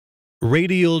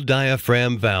Radial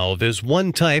diaphragm valve is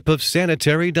one type of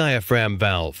sanitary diaphragm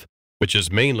valve, which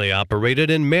is mainly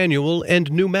operated in manual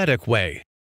and pneumatic way.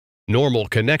 Normal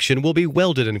connection will be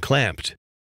welded and clamped.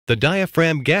 The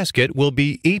diaphragm gasket will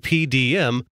be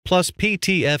EPDM plus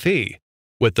PTFE,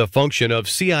 with the function of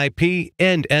CIP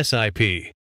and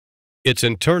SIP. Its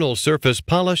internal surface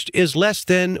polished is less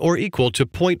than or equal to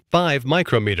 0.5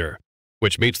 micrometer,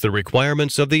 which meets the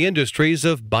requirements of the industries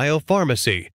of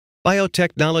biopharmacy,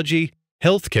 biotechnology,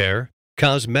 healthcare,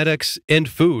 cosmetics, and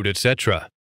food, etc.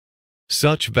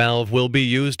 Such valve will be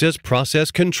used as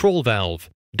process control valve,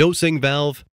 dosing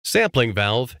valve, sampling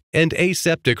valve, and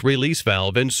aseptic release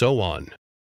valve, and so on.